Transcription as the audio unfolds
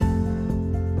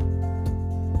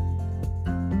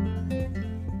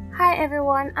Hi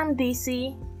everyone, I'm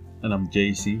DC. And I'm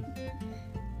JC.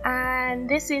 And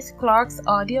this is Clark's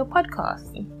Audio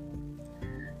Podcast.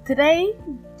 Today,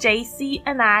 JC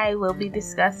and I will be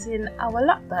discussing our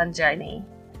lockdown journey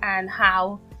and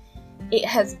how it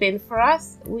has been for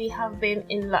us. We have been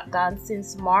in lockdown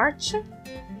since March.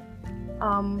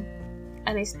 And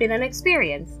it's been an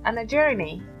experience and a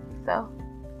journey. So,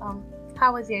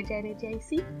 how was your journey,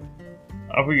 JC?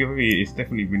 I think for me, it's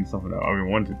definitely been something that I've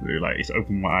been wanting to do. Like, it's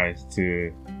opened my eyes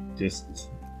to just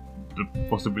the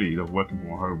possibility of working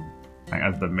from home, like,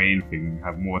 as the main thing.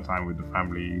 Have more time with the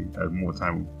family, have more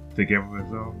time together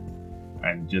as well,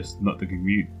 and just not to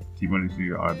commute. To be honest with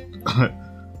you, I'd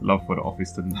love for the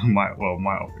office to my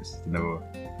office to never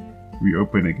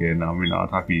reopen again. I mean, I'd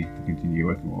happy to continue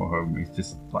working from home. It's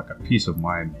just like a peace of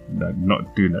mind that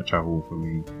not doing that travel for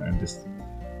me, and just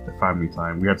the family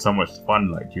time. We had so much fun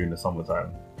like during the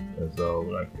summertime as well,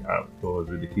 like outdoors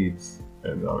with the kids,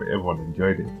 and everyone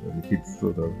enjoyed it. And the kids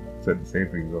sort of said the same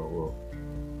thing as well.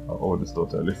 Our oldest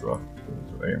daughter Alyssa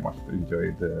very much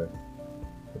enjoyed the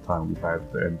time we've had,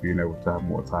 and being able to have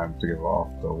more time together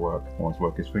after work. Once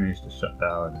work is finished, to shut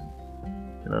down,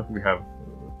 and we have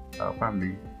our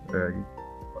family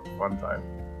fun time.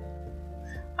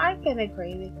 I can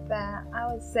agree with that.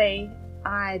 I would say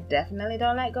I definitely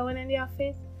don't like going in the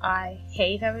office. I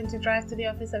hate having to drive to the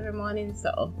office every morning,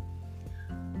 so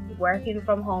working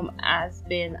from home has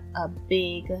been a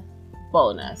big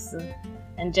bonus.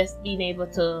 And just being able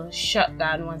to shut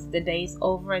down once the day's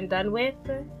over and done with,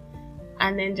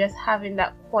 and then just having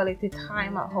that quality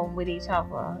time at home with each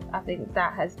other, I think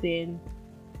that has been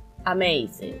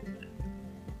amazing.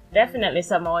 Definitely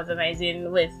summer was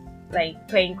amazing with like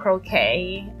playing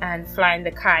croquet and flying the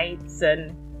kites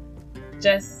and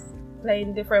just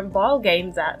playing different ball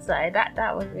games outside.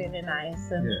 That was really nice.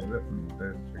 Yeah, definitely.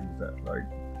 There's things that, like,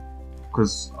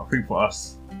 because I think for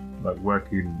us, like,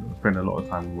 I spent a lot of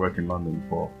time working in London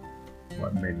for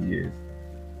like many years,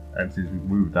 and since we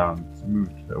moved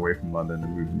away from London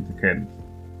and moved into Kent,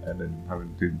 and then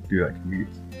having to do that commute,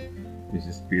 it's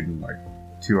just been like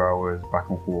 2 hours back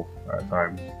and forth at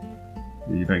times.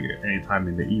 You don't get any time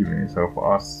in the evening, so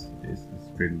for us, it's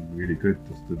been really good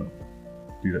just to not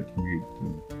do that commute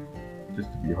and just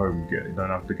to be home. You don't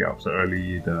have to get up so early.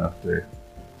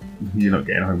 You're not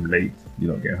getting home late.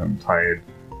 You're not getting home tired.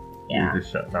 Yeah. You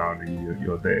just shut down and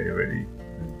you're there already.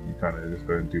 And you kind of just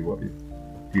go and do what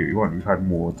you want. We've had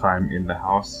more time in the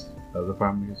house as a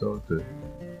family as well to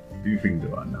do things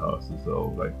around the house as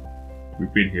well. Like,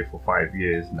 we've been here for 5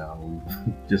 years now.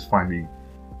 We've just finally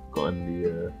gotten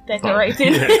the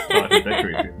decorating. Started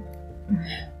decorating.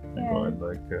 And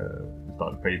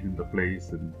started painting the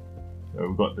place, and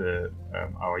we've got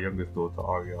our youngest daughter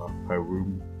Aria, her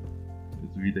room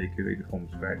is redecorated from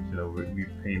scratch. We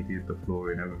painted the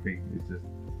floor and everything. It's just,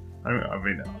 I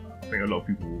think a lot of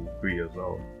people will agree as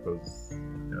well, because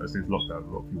since lockdown,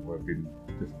 a lot of people have been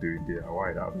just doing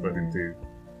DIY. That I've spoken to,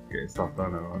 getting stuff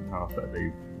done around the house that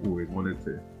they've always wanted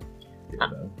to get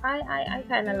done. I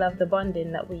kind of love the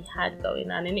bonding that we had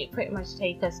going on, and it pretty much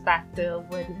takes us back to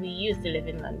when we used to live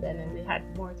in London and we had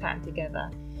more time together,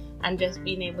 and just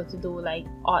being able to do like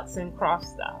arts and crafts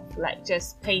stuff, like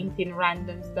just painting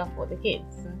random stuff for the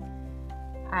kids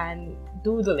and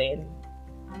doodling.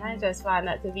 And I just found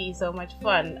that to be so much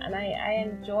fun, and I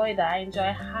enjoy that. I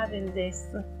enjoy having this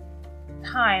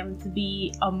time to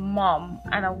be a mom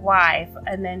and a wife,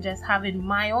 and then just having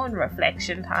my own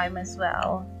reflection time as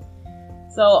well.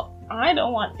 So I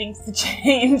don't want things to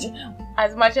change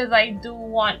as much as I do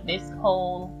want this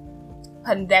whole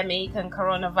pandemic and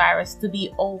coronavirus to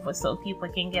be over so people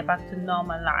can get back to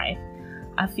normal life.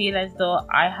 I feel as though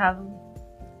I have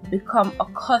become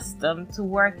accustomed to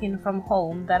working from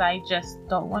home that I just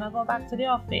don't want to go back to the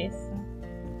office.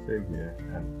 Same here,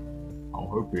 and I'm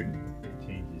hoping it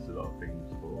changes a lot of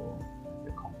things for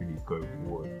the companies going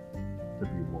forward to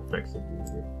be more flexible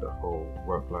with the whole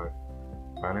work-life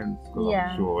balance, because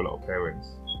I'm sure a lot of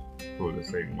parents feel the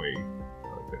same way.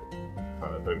 They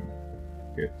kind of don't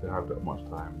get to have that much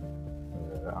time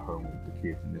at home with the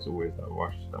kids, and there's always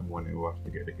that morning rush to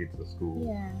get the kids to school,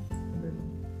 and then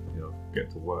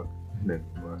get to work, and then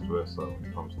vice versa when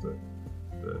it comes to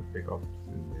the pickups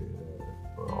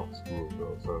after school as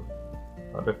well. So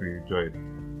I definitely enjoyed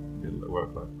the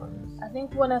work-life balance. I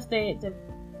think one of the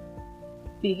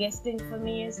biggest thing for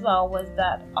me as well was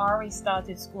that Ari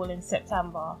started school in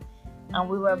September, and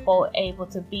we were both able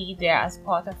to be there as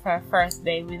part of her first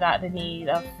day without the need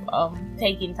of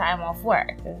taking time off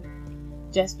work.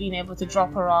 Just being able to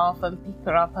drop her off and pick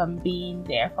her up and being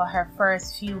there for her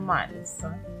first few months.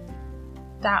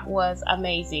 That was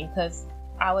amazing, because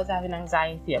I was having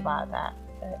anxiety about that.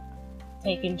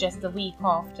 taking just a week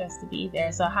off just to be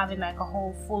there. So having like a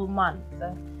whole full month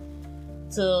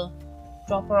to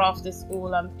drop her off to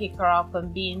school and pick her up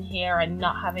and being here and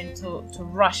not having to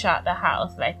rush out the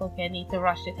house. Like, okay, I need to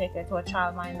rush to take her to a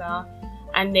childminder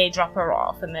and they drop her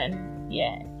off. And then,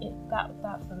 yeah,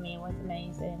 that for me was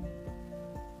amazing.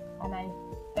 And I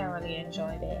thoroughly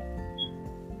enjoyed it.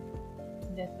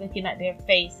 Just looking at their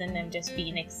face and them just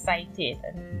being excited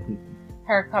and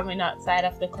her coming outside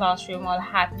of the classroom all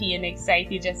happy and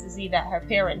excited just to see that her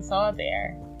parents are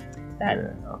there.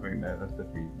 Yeah, I think that's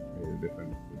definitely the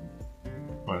difference.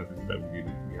 One of the things that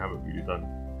we haven't really done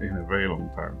in a very long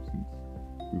time since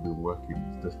we've been working.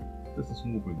 It's just the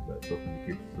small things like dropping the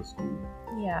kids to school.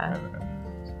 Yeah.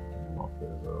 And off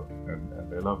there as well.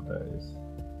 And they love that is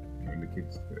when the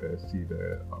kids see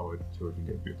their our children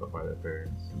get picked up by their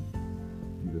parents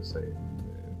and do the same.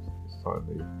 It's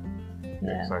something they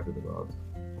get excited about.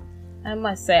 I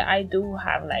must say, I do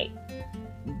have like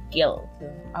guilt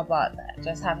about that,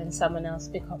 just having someone else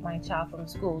pick up my child from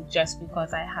school just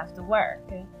because I have to work.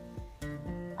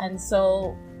 And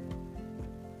so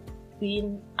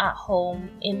being at home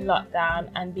in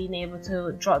lockdown and being able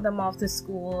to drop them off to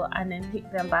school and then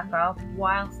pick them back up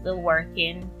while still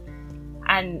working,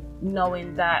 and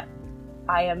knowing that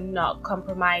I am not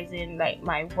compromising like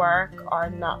my work or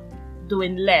not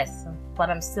doing less, but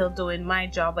I'm still doing my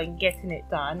job and getting it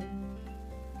done.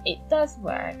 It does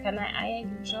work, and I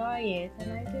enjoy it,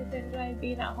 and I just enjoy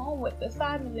being at home with the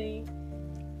family.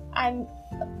 And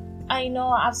I know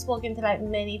I've spoken to like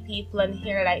many people and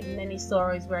hear like many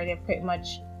stories where they pretty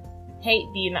much hate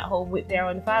being at home with their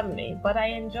own family, but I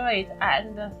enjoy it.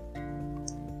 And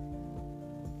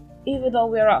even though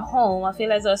we're at home, I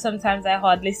feel as though sometimes I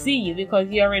hardly see you because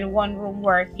you're in one room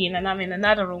working and I'm in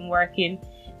another room working.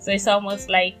 So it's almost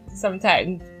like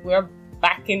sometimes we're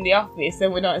back in the office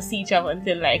and we don't see each other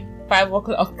until like 5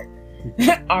 o'clock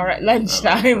or at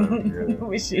lunchtime,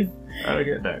 which is I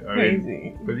get that.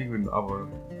 crazy. But even other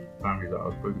families that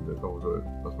I've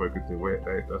spoken to,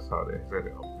 where that's how they set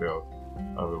it up. They'll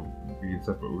be in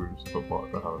separate rooms, separate parts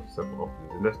of the house, separate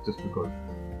offices, and that's just because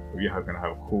you're going to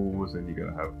have calls and you're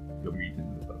going to have your meetings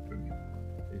and stuff, and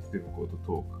it's difficult to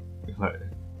talk like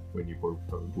when you both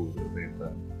have calls at the same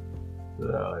time. So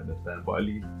that I understand, but at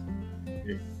least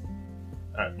it's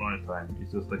at my time,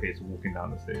 it's just a case of walking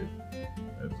down the stairs,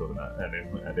 and so and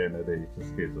then at the end of the day, it's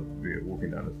just a case of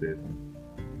walking down the stairs and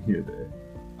you're there.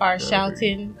 Or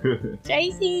shouting,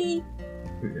 JC,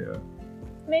 yeah,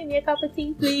 make me a cup of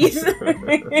tea, please.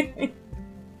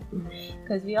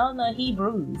 Because we all know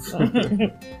Hebrews.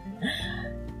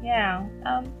 Yeah,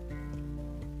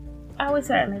 I would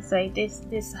certainly say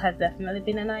this has definitely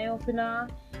been an eye opener,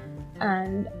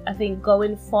 and I think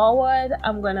going forward,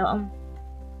 I'm gonna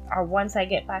or once I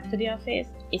get back to the office,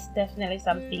 it's definitely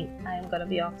something I'm gonna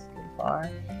be asking for,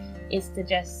 is to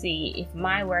just see if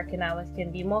my working hours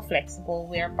can be more flexible,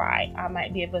 whereby I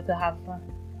might be able to have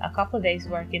a couple of days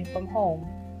working from home,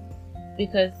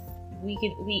 because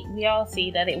we all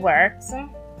see that it works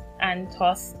and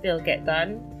tasks still get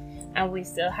done, and we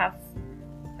still have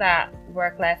that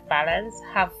work-life balance,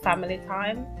 have family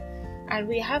time, and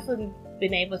we haven't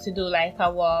been able to do like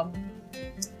our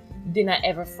dinner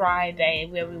every Friday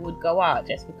where we would go out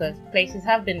just because places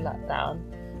have been locked down.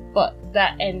 But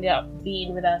that ended up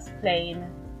being with us playing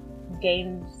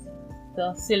games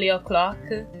till silly o'clock,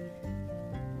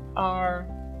 or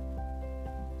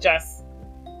just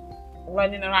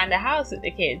running around the house with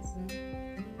the kids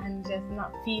and just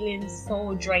not feeling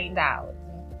so drained out.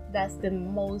 That's the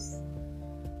most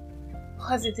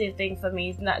positive thing for me,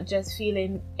 is not just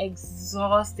feeling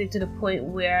exhausted to the point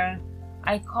where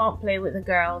I can't play with the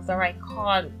girls or I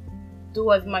can't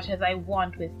do as much as I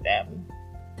want with them.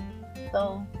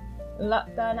 So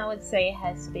lockdown, I would say,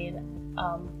 has been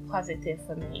positive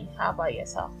for me. How about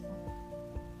yourself?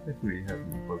 Definitely has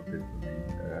been positive for me.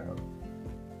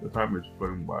 The time has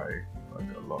flown by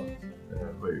like a lot,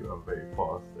 very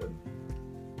fast, and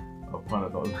I'm kind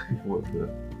of not looking forward to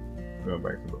going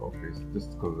back to the office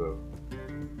just because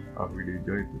I've really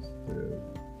enjoyed this.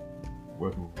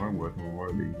 Working from home, working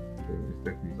remotely, it's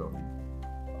definitely something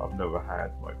I've never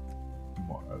had like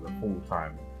as a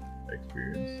full-time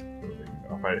experience.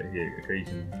 So, I've had it here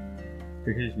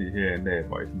occasionally here and there,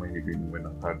 but it's mainly been when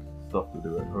I've had stuff to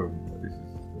do at home. But this is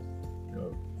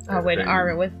just, when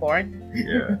Ara was born.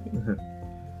 Yeah.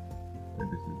 And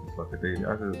this is just like a daily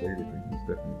thing. It's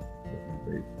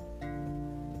definitely.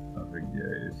 I think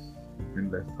it's been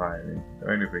less tiring. The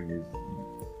only thing is,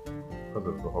 because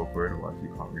of the whole coronavirus, you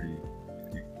can't really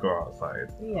go outside,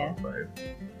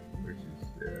 which is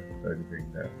the only thing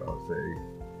that I'll say.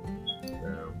 The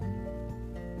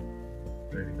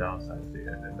only thing downsides to it,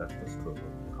 and then that's just because of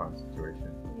the current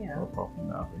situation. Yeah. But apart from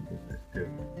that, I think it's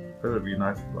good. Because it'd be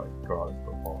nice to like go out to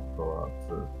the park, go out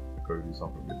to go do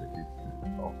something with the kids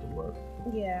after work.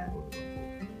 Yeah.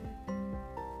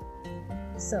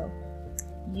 So,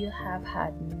 you have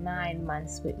had 9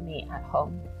 months with me at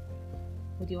home.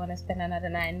 Would you want to spend another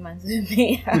 9 months with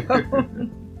me at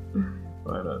home?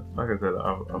 Like I said,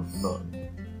 I'm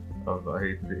not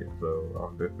hating it, so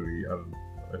I'm definitely, I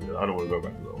don't want to go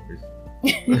back to the office.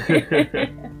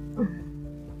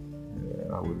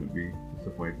 Yeah, I wouldn't be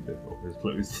disappointed if the office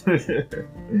closed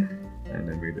and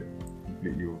they made it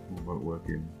completely remote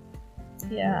working.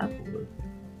 Yeah.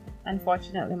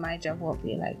 Unfortunately, my job won't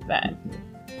be like that.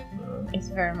 It's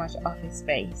very much office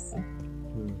space.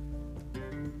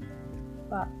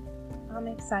 But I'm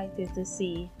excited to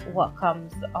see what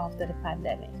comes after the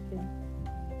pandemic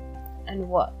and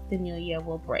what the new year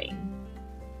will bring.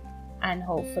 And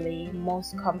hopefully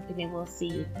most company will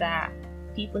see that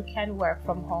people can work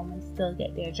from home and still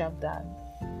get their job done.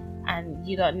 And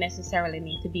you don't necessarily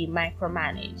need to be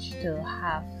micromanaged to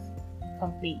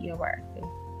complete your work.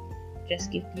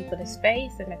 Just give people the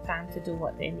space and the time to do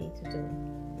what they need to do.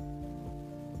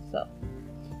 So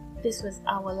this was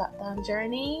our lockdown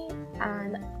journey,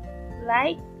 and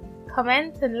like,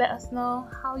 comment and let us know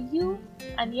how you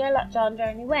and your lockdown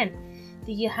journey went.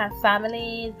 Do you have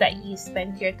families that you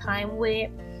spent your time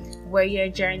with? Were your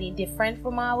journey different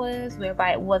from ours,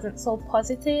 whereby it wasn't so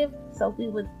positive? So we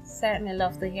would certainly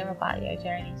love to hear about your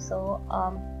journey. So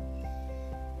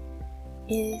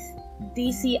is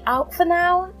DC out for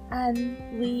now, and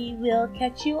we will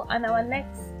catch you on our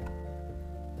next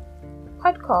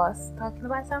podcast talking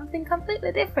about something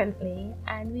completely differently,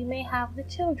 and we may have the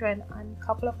children on a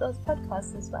couple of those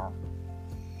podcasts as well.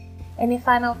 Any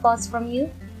final thoughts from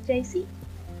you, JC?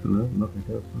 No, nothing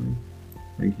else from me.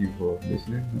 Thank you for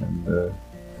listening,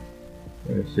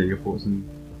 and share your thoughts in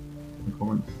the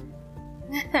comments.